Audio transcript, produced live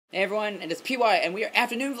Hey everyone, it is PY, and we are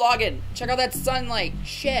afternoon vlogging. Check out that sunlight.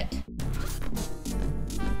 Shit.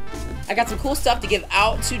 I got some cool stuff to give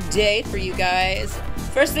out today for you guys.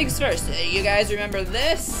 First things first, you guys remember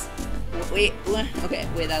this? Wait, that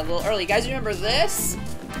a little early. You guys remember this?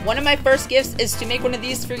 One of my first gifts is to make one of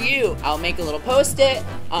these for you. I'll make a little post-it,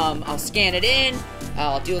 I'll scan it in,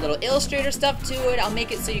 I'll do a little Illustrator stuff to it, I'll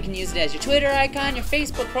make it so you can use it as your Twitter icon, your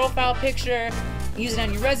Facebook profile picture, use it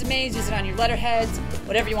on your resumes, use it on your letterheads,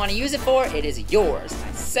 whatever you want to use it for, it is yours.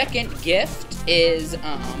 My second gift is,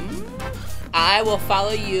 I will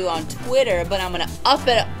follow you on Twitter, but I'm going to up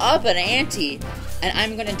an ante, and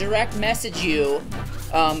I'm going to direct message you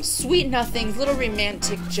sweet nothings, little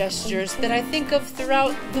romantic gestures that I think of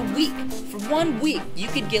throughout the week. For 1 week, you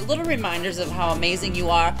could get little reminders of how amazing you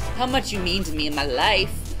are, how much you mean to me in my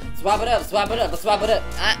life. Swap it up, swap it up, swap it up.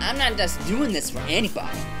 I'm not just doing this for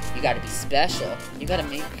anybody. You gotta be special. You gotta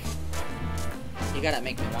make me want it. You gotta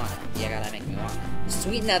make me want it.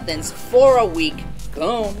 Sweet nothings for a week.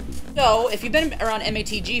 Boom. So, if you've been around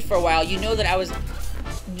MATG for a while, you know that I was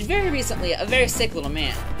very recently a very sick little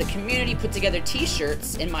man. The community put together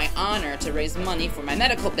t-shirts in my honor to raise money for my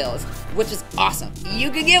medical bills, which is awesome.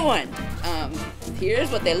 You could get one.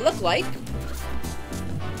 Here's what they look like.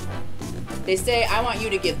 They say, I want you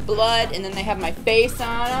to give blood, and then they have my face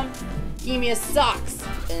on them. Give me a socks,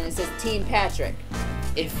 and it says Team Patrick.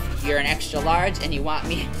 If you're an extra large and you want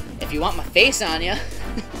if you want my face on you,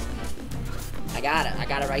 I got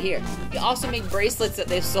it right here. We also make bracelets that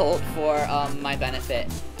they've sold for my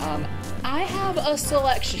benefit. I have a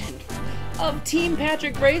selection of Team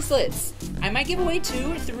Patrick bracelets. I might give away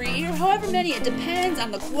 2 or 3 or however many. It depends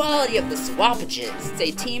on the quality of the swapages.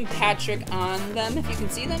 Say Team Patrick on them if you can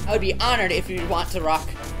see them. I would be honored if you want to rock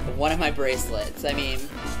one of my bracelets. I mean,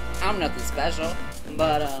 I'm nothing special,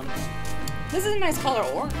 but this is a nice color,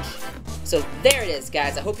 orange. So there it is,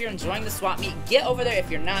 guys. I hope you're enjoying the swap meet. Get over there if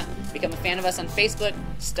you're not. Become a fan of us on Facebook.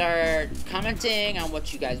 Start commenting on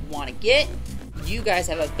what you guys want to get. You guys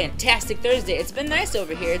have a fantastic Thursday. It's been nice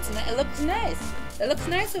over here. It looks nice. It looks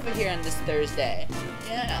nice over here on this Thursday.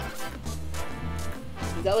 Yeah.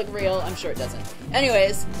 Does that look real? I'm sure it doesn't.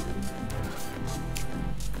 Anyways.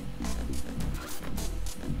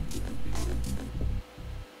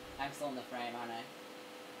 I'm still in the frame, aren't I?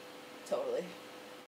 Totally.